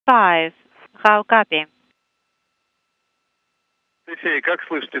5. How copy? Тефей, как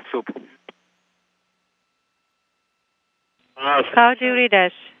слышите ЦУП? How do you read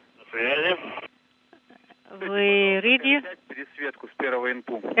us? We read you. Пересветку с первого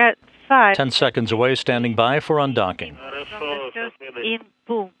инпу. 5. 10 seconds away, standing by for undocking. From the first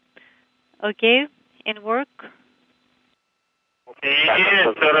input. Okay, in work.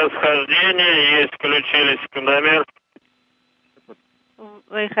 Есть расхождение, есть, включили секундомер.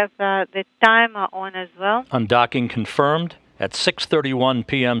 We have the timer on as well. Undocking confirmed at 6:31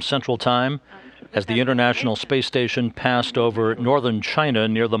 p.m. Central Time as the International Space Station passed over northern China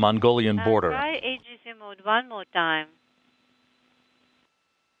near the Mongolian border. Try AGC mode one more time.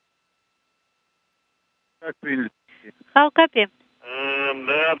 Как приняли? How copy?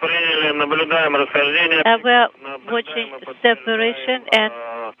 Да, приняли, наблюдаем расхождение. We're watching separation and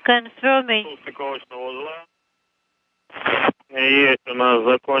confirming. Есть, у нас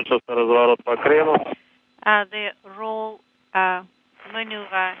закончился разворот по крену. The roll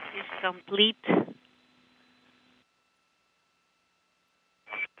maneuver is complete.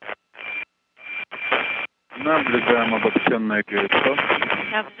 Наблюдаем обобщенное кольцо.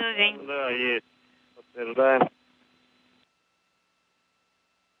 Observing. Да, есть. Подтверждаем.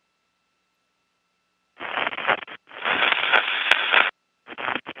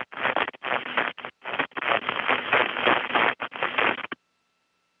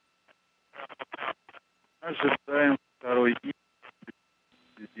 Ожидаем второй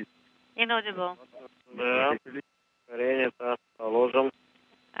Inaudible. Да. Принято. Положим.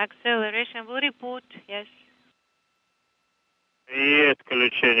 Acceleration will report. Yes. Есть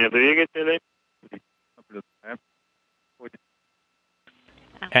включение двигателей. Наблюдаем.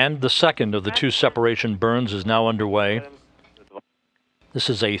 And the second of the two separation burns is now underway. This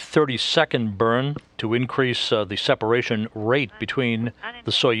is a 30-second burn to increase the separation rate between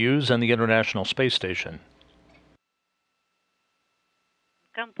the Soyuz and the International Space Station.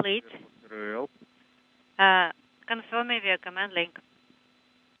 Complete. Confirming via command link.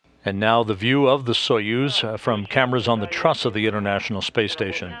 And now the view of the Soyuz from cameras on the truss of the International Space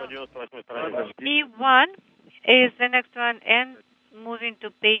Station. E1 is the next one and moving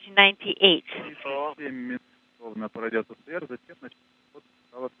to page 98.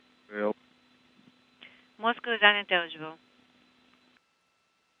 Moscow is unintelligible.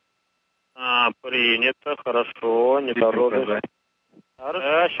 Принято. Хорошо. Не дороже.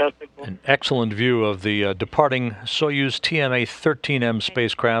 An excellent view of the departing Soyuz TMA-13M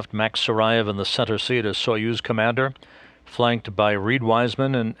spacecraft. Max Suraev in the center seat as Soyuz commander, flanked by Reid,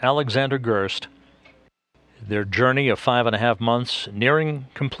 Wiseman, and Alexander Gerst. Their journey of 5.5 months nearing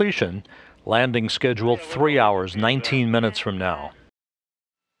completion, landing scheduled 3 hours, 19 minutes from now.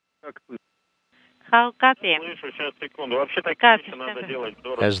 How copy?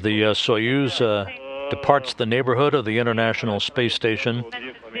 As the Soyuz departs the neighborhood of the International Space Station,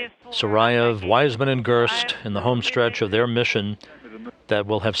 Suraev, Wiseman, and Gerst in the home stretch of their mission that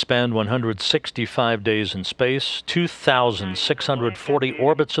will have spanned 165 days in space, 2,640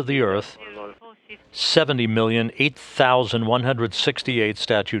 orbits of the Earth, 70,008,168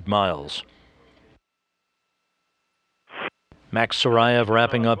 statute miles. Max Suraev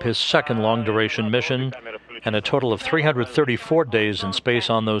wrapping up his second long-duration mission, and a total of 334 days in space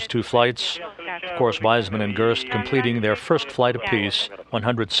on those two flights. Of course, Wiseman and Gerst completing their first flight apiece,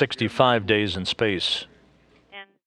 165 days in space.